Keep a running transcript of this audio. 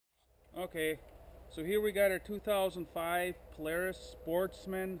Okay, so here we got our 2005 Polaris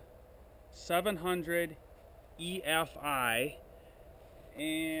Sportsman 700 EFI,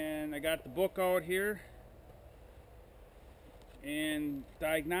 and I got the book out here, and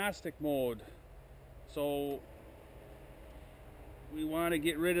diagnostic mode. So we want to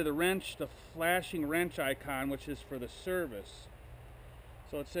get rid of the wrench, the flashing wrench icon, which is for the service.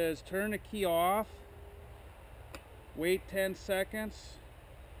 So it says turn the key off, wait 10 seconds,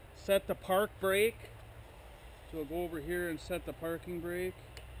 set the park brake. So we'll go over here and set the parking brake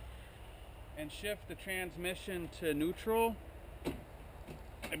and shift the transmission to neutral.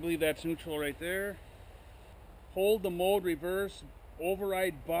 I believe that's neutral right there. Hold the mode reverse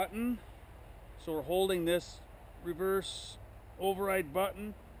override button. So we're holding this reverse override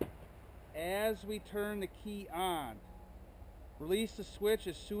button as we turn the key on. Release the switch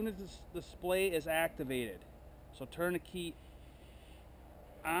as soon as the display is activated. So turn the key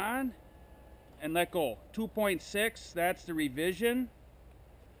on and let go. 2.6, that's the revision.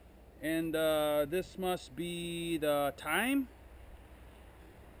 And this must be the time.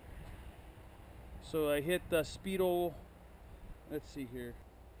 So I hit the speedo. Let's see here.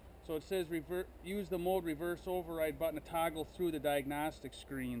 So it says use the mode reverse override button to toggle through the diagnostic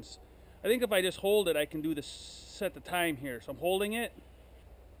screens. I think if I just hold it, I can do the set the time here. So I'm holding it.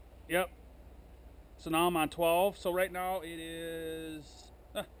 Yep. So now I'm on 12. So right now it is,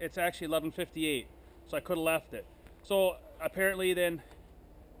 it's actually 11:58. So I could have left it. So apparently then,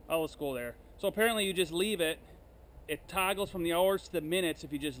 let's go there. So apparently you just leave it. It toggles from the hours to the minutes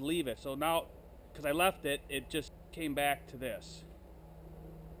if you just leave it. So now, because I left it, it just came back to this.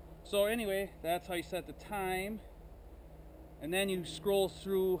 So anyway, that's how you set the time. And then you scroll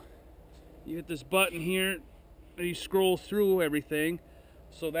through, you hit this button here, and you scroll through everything.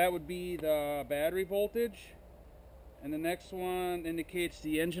 So that would be the battery voltage. And the next one indicates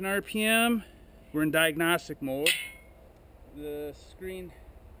the engine RPM. We're in diagnostic mode. The screen.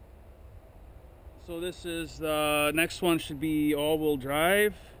 So this is the next one, should be all-wheel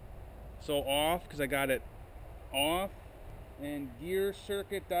drive. So off, because I got it off. And gear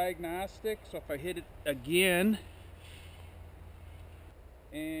circuit diagnostic. So if I hit it again,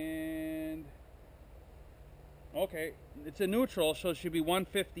 and okay, it's a neutral, so it should be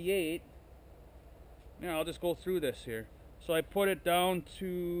 158. Now I'll just go through this here. So I put it down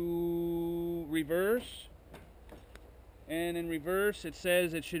to reverse, and in reverse it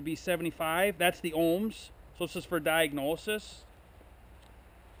says it should be 75. That's the ohms, so this is for diagnosis.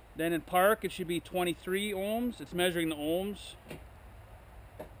 Then in park it should be 23 ohms. It's measuring the ohms.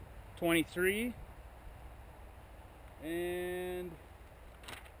 23. And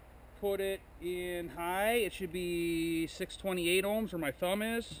put it in high, it should be 628 ohms where my thumb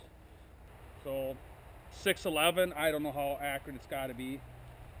is. So 611, I don't know how accurate it's got to be.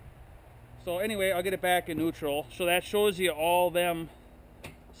 So anyway, I'll get it back in neutral. So that shows you all them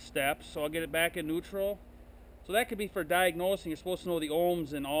steps. So I'll get it back in neutral. So that could be for diagnosing. You're supposed to know the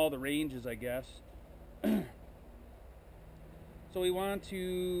ohms and all the ranges, I guess. So we want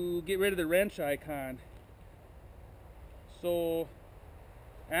to get rid of the wrench icon. So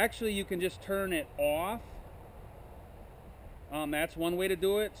actually you can just turn it off. That's one way to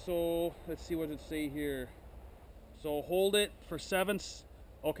do it. So let's see what it say here. So hold it for 7.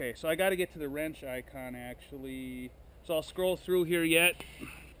 Okay, so I got to get to the wrench icon actually. So I'll scroll through here yet.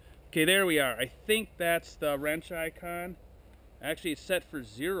 Okay, there we are. I think that's the wrench icon. Actually, it's set for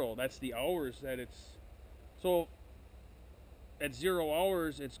 0. That's the hours that it's. So at 0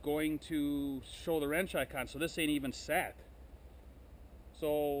 hours, it's going to show the wrench icon. So this ain't even set.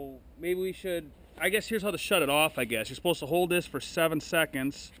 So maybe we should, I guess here's how to shut it off, I guess. You're supposed to hold this for 7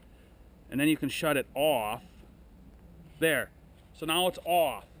 seconds, and then you can shut it off. There. So now it's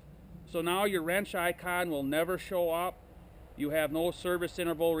off. So now your wrench icon will never show up. You have no service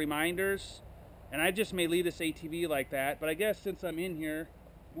interval reminders. And I just may leave this ATV like that, but I guess since I'm in here,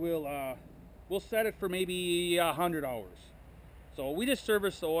 we'll set it for maybe 100 hours. So we just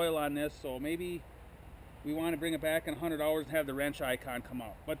serviced the oil on this, so maybe we want to bring it back in 100 hours and have the wrench icon come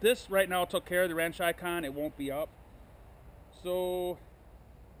up. But this right now took care of the wrench icon. It won't be up. So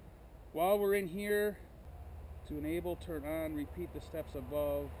while we're in here, to enable, turn on, repeat the steps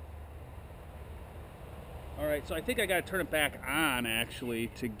above. Alright, so I think I got to turn it back on actually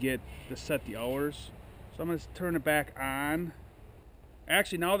to set the hours. So I'm going to turn it back on.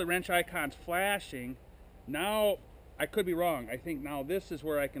 Actually, now the wrench icon's flashing. Now, I could be wrong. I think now this is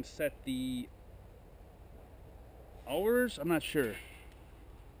where I can set the hours? I'm not sure.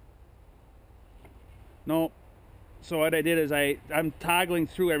 No. So what I did is I'm toggling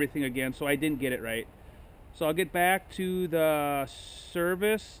through everything again, so I didn't get it right. So I'll get back to the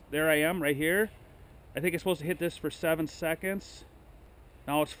service. There I am right here. I think it's supposed to hit this for 7 seconds.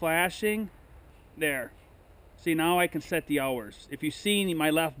 Now it's flashing. There. See, now I can set the hours. If you see my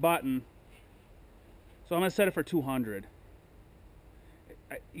left button, so I'm going to set it for 200.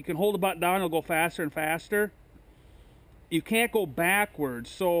 You can hold the button down, it'll go faster and faster. You can't go backwards,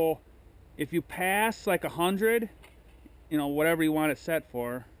 so if you pass like 100, you know, whatever you want it set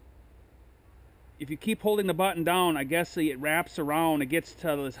for, if you keep holding the button down, I guess it wraps around, it gets to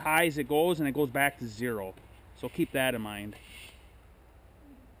as high as it goes, and it goes back to 0. So keep that in mind.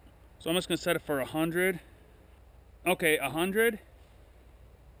 So I'm just going to set it for 100. Okay, 100.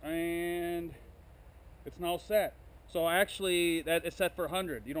 And it's now set. So actually, that is set for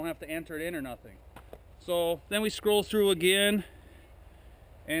 100. You don't have to enter it in or nothing. So then we scroll through again,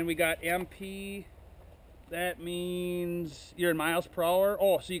 and we got MP. That means you're in miles per hour.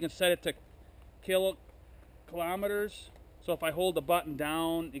 Oh, so you can set it to kilometers. So if I hold the button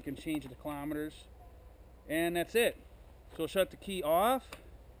down, you can change it to kilometers. And that's it. So shut the key off.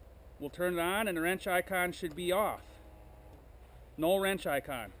 We'll turn it on, and the wrench icon should be off. No wrench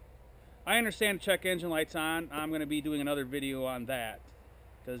icon. I understand check engine light's on. I'm going to be doing another video on that,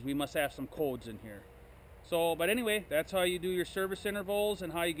 because we must have some codes in here. So, but anyway, that's how you do your service intervals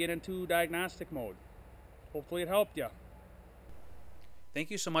and how you get into diagnostic mode. Hopefully it helped you. Thank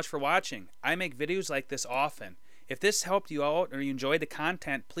you so much for watching. I make videos like this often. If this helped you out or you enjoyed the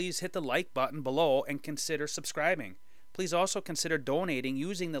content, please hit the like button below and consider subscribing. Please also consider donating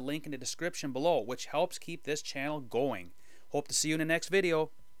using the link in the description below, which helps keep this channel going. Hope to see you in the next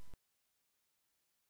video.